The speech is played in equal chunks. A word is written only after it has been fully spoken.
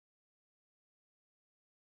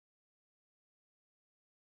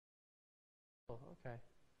Oh, okay.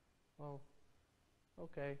 Well,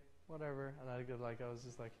 okay, whatever. And I was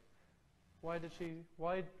just like, why did she,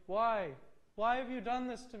 why have you done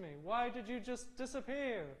this to me? Why did you just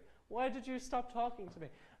disappear? Why did you stop talking to me?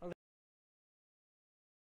 And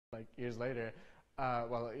like years later,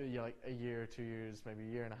 well, yeah, like a year, 2 years, maybe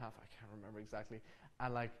a year and a half, I can't remember exactly.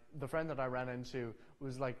 And like the friend that I ran into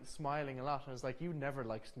was like smiling a lot. I was like, you never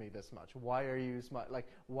liked me this much. Why are you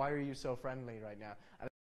why are you so friendly right now? And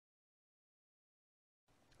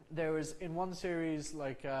there was in one series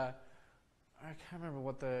like I can't remember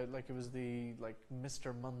what the it was the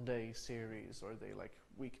Mr. Monday series or the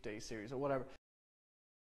weekday series or whatever.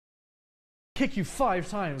 Kick you 5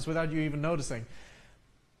 times without you even noticing.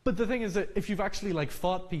 But the thing is that if you've actually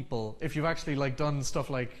fought people, if you've actually done stuff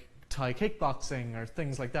like Thai kickboxing or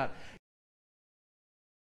things like that,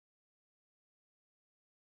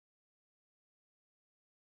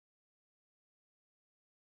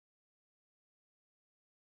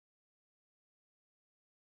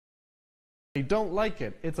 they don't like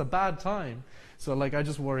it. It's a bad time. So I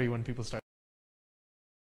just worry when people start